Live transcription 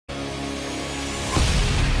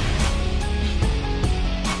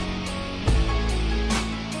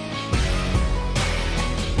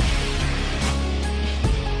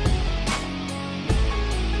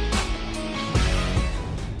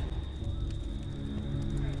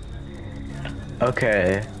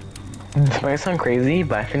Okay. This might sound crazy,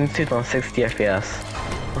 but I think it's on 60 FPS.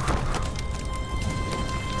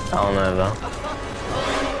 I don't know though.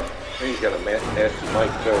 He's got a nasty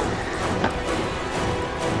mic too.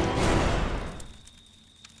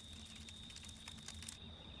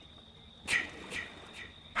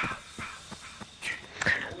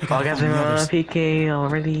 I guess I'm on PK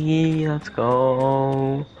already. Let's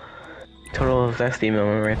go. Total zesty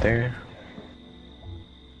moment right there.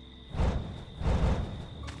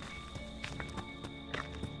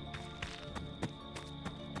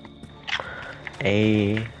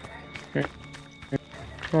 Hey.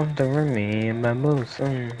 Want to run me in my boots.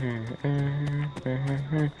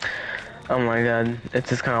 Oh my god, it's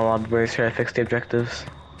just kind of lobby where try to fix the objectives.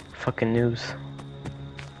 Fucking noobs.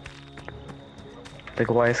 Like,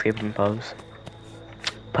 why escaping pubs?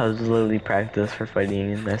 Pubs literally practice for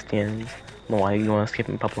fighting in STNs. No, why you want to escape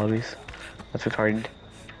in pub lobbies? That's retarded.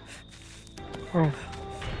 Oh.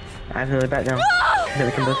 I have another bat now. Then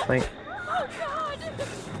we can both fight.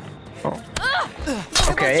 Oh.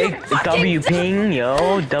 Okay, W ping,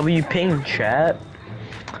 yo. W ping, chat.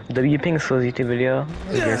 W ping slows YouTube video.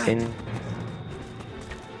 If you're saying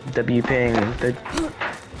W ping.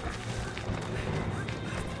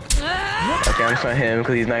 Okay, I'm just gonna hit him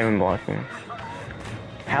because he's not even blocking.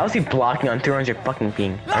 How is he blocking on 300 fucking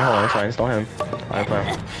ping? Alright, hold on, it's fine, it's not him. Alright,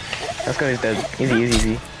 play. Let's go, he's dead. Easy, easy,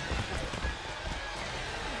 easy.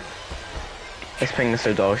 This ping is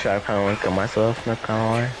so dog shit, I kinda wanna kill myself, not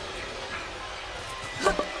gonna lie.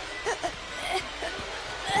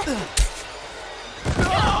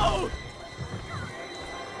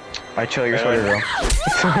 I chill your sweater though.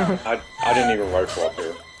 I didn't even rifle up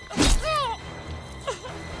here.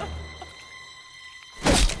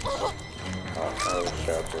 I was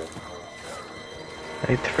shot there. I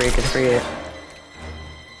hate the freak, it's free it.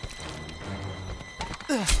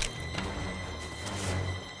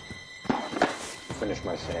 Finish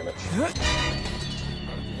my sandwich.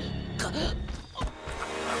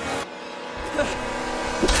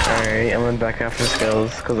 Alright, I'm gonna back after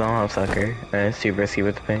skills because I don't have sucker and it's too risky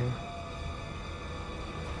with the ping.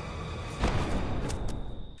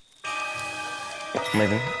 I'm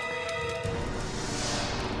leaving.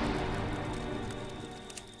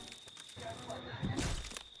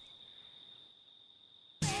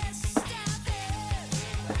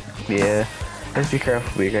 Yeah, just be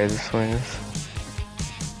careful with you guys' swings.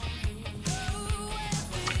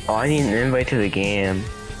 Oh, I need an invite to the game.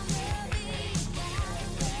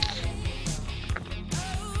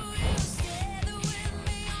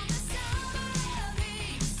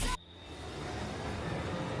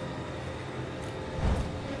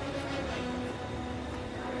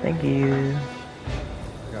 Thank you.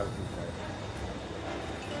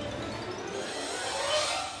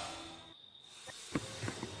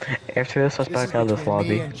 After this, let's back out of this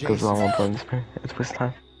lobby because I don't want to play this game. It's waste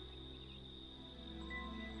time.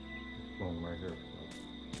 Oh my god.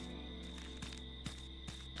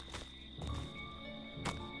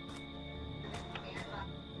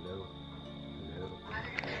 Hello. Hello.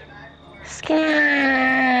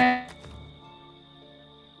 Scan.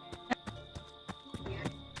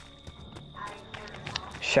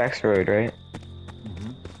 Shack's Road, right?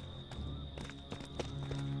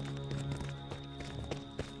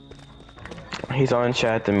 He's on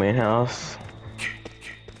chat at the main house.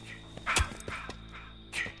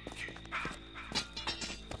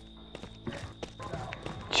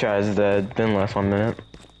 Chat is dead. Been last 1 minute.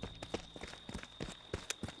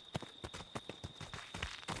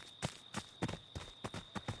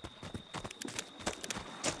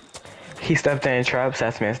 He stepped in traps.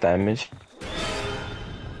 That's mass damage.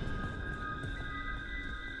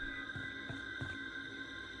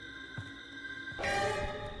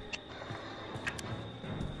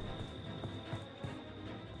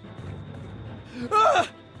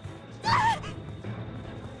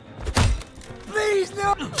 Please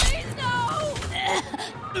no! Please no!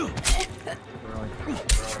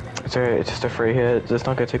 It's alright, it's just a free hit. Just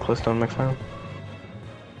not get too close to him next time.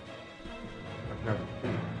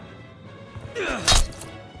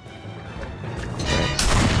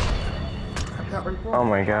 Oh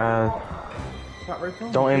my god.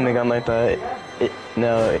 Don't aim the gun like that.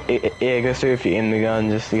 It goes through if you aim the gun,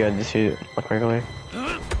 you gotta just shoot it like regular.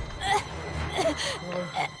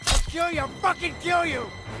 Kill you! Fucking kill you!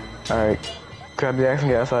 Alright. Grab the axe and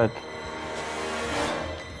get outside.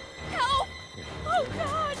 Help! Oh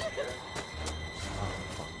god!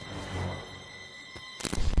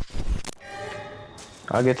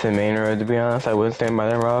 I'll get to the main road, to be honest. I wouldn't stand by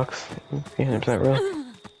them rocks. Be 100% real.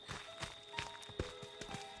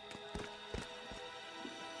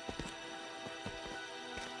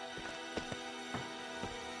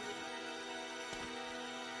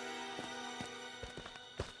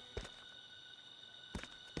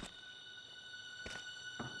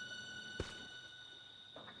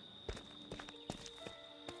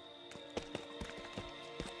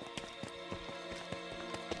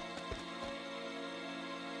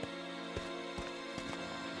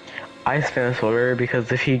 I spam Swerve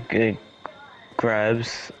because if he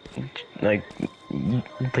grabs like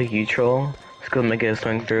the U-troll, it's gonna make it a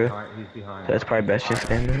swing through. Alright, he's behind. So that's probably best just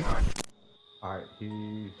spam it. Alright,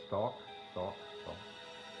 he stalk.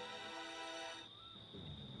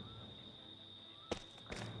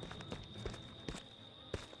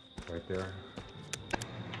 Right there.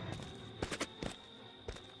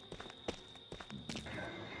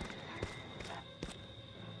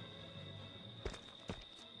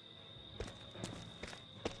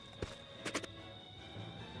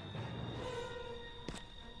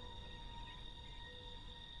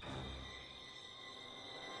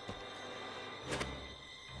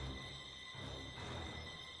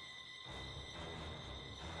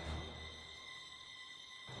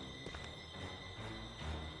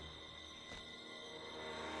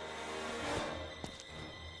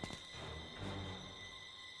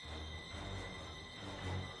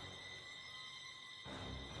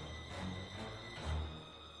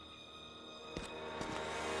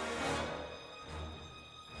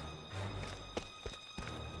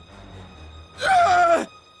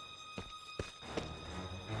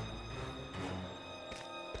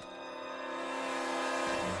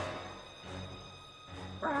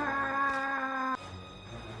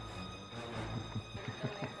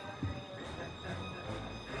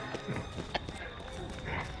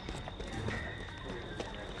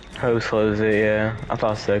 How slow is it? Yeah, I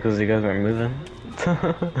thought so because you guys weren't moving.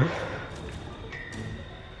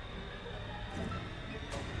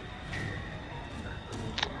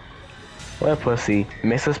 What a pussy.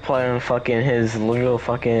 Makes us play on fucking his little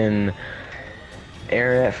fucking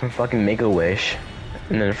area from fucking Make-A-Wish.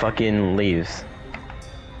 And then fucking leaves.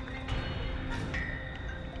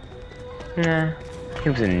 Nah. He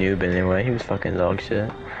was a noob anyway. He was fucking dog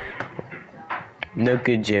shit. No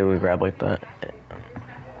good Jay would grab like that.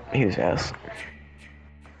 He was ass.